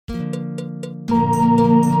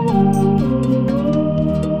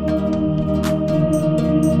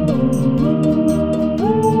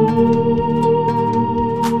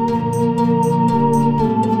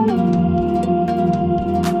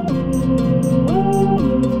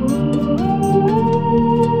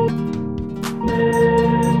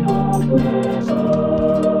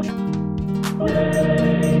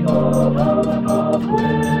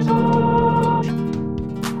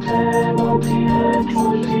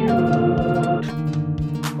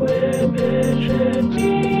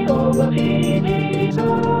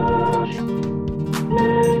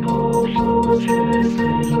his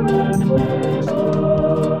favor and bless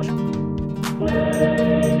us.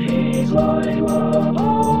 Let his light love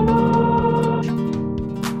on us.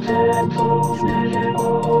 Temples measure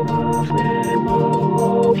all earth with no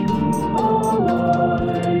of you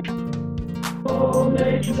alike. All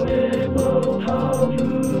nations will know how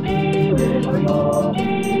you be with your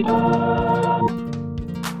kingdom.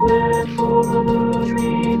 Wherefore others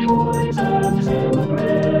rejoice and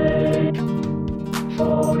celebrate.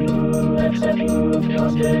 For you execute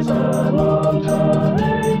justice among the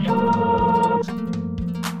nations.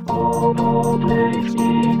 All plagues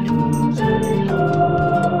speak to save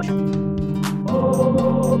us.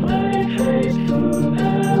 All plagues haste to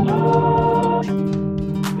help us.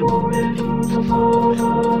 Glory to the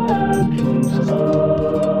Father and to the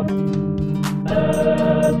Son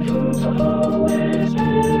and to the Holy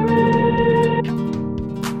Spirit,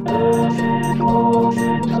 as it was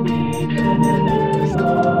in the beginning, is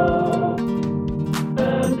now,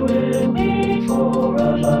 and will be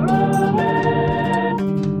forever. Amen.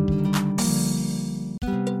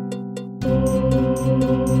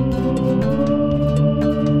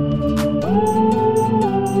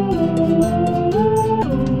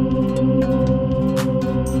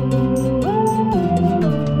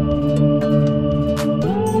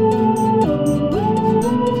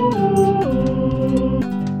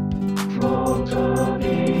 From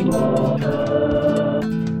turning water,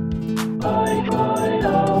 I cried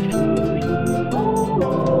out to you, O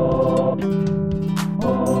Lord. O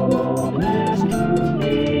Lord, listen to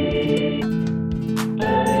me.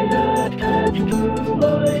 They that catch to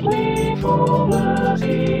my plea for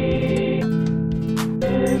mercy.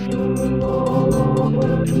 If you, O Lord,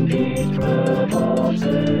 were to keep track of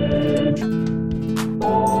sin, O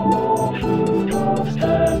Lord, who doth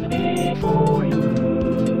stand before you?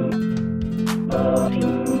 But you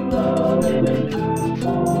are willing to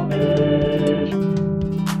forbid,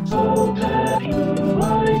 so that you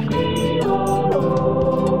might be, O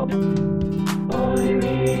Lord. I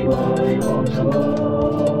rely on the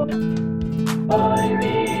Lord. I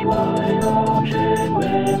rely on him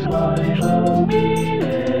with my whole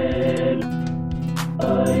being.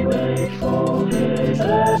 I wait for his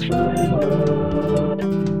assuring word.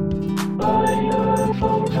 I yearn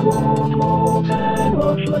for the Lord more than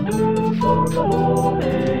watchmen do for the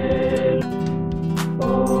morning. O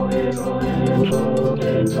Israel, hope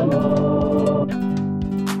in the Lord.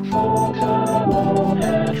 For the Lord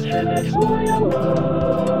hath given royal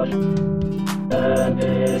word, and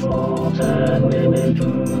is more than willing to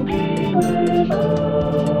be with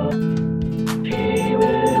her. He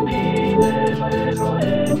will be with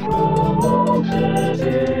Israel from Mount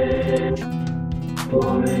Zion.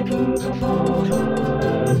 Glory to the Father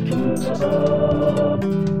and to the Son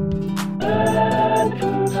and to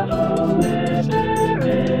the Holy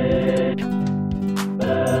Spirit,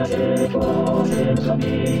 as it was in the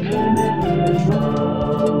beginning, is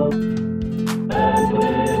now, and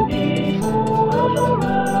will be forever.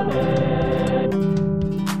 Amen.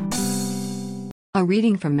 A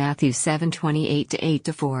reading from Matthew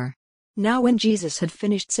 7:28-8-4. Now when Jesus had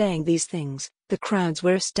finished saying these things, the crowds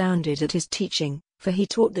were astounded at his teaching, for he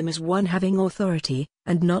taught them as one having authority,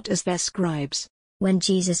 and not as their scribes. When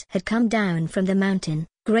Jesus had come down from the mountain,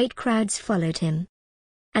 great crowds followed him.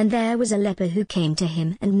 And there was a leper who came to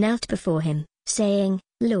him and knelt before him, saying,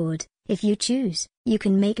 Lord, if you choose, you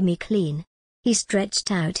can make me clean. He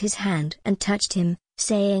stretched out his hand and touched him,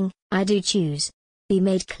 saying, I do choose. Be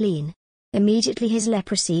made clean. Immediately his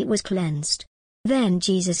leprosy was cleansed. Then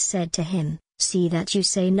Jesus said to him, See that you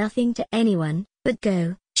say nothing to anyone, but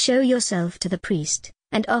go, show yourself to the priest,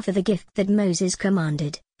 and offer the gift that Moses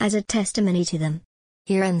commanded, as a testimony to them.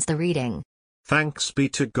 Here ends the reading. Thanks be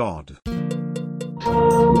to God. The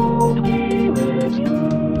Lord be with you,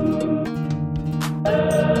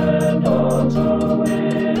 and also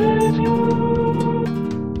with you.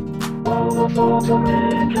 All the thoughts are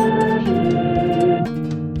in heaven,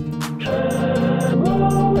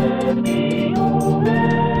 hallowed be your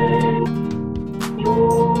name.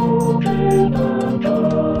 Your kingdom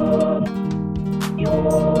come,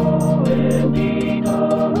 your will be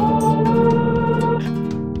done on earth,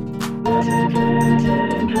 as it is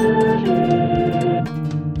in heaven.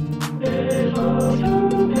 Give us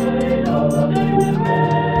today our daily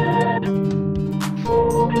bread.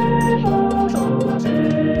 Forgive us our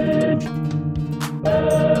sins,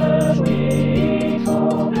 as we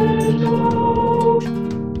forgive those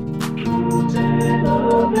who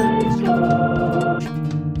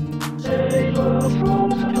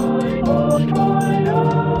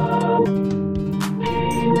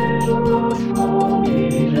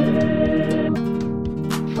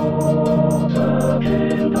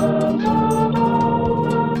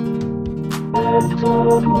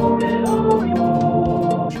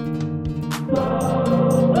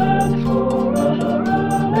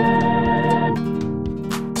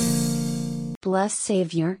blessed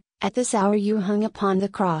Savior, at this hour you hung upon the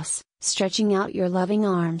cross, stretching out your loving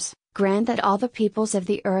arms, grant that all the peoples of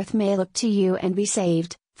the earth may look to you and be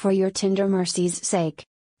saved, for your tender mercy's sake.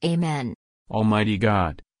 Amen. Almighty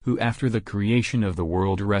God, who after the creation of the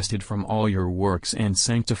world rested from all your works and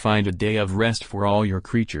sanctified a day of rest for all your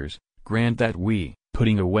creatures, grant that we,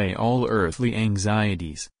 putting away all earthly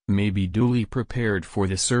anxieties, may be duly prepared for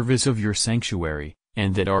the service of your sanctuary,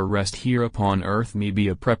 and that our rest here upon earth may be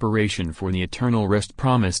a preparation for the eternal rest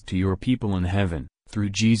promised to your people in heaven, through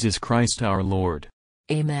Jesus Christ our Lord.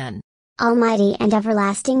 Amen. Almighty and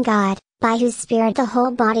everlasting God, by whose Spirit the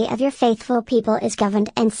whole body of your faithful people is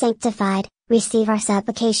governed and sanctified, receive our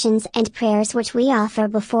supplications and prayers which we offer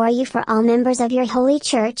before you for all members of your holy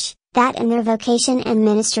church, that in their vocation and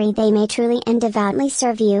ministry they may truly and devoutly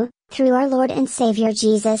serve you, through our Lord and Savior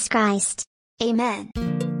Jesus Christ. Amen.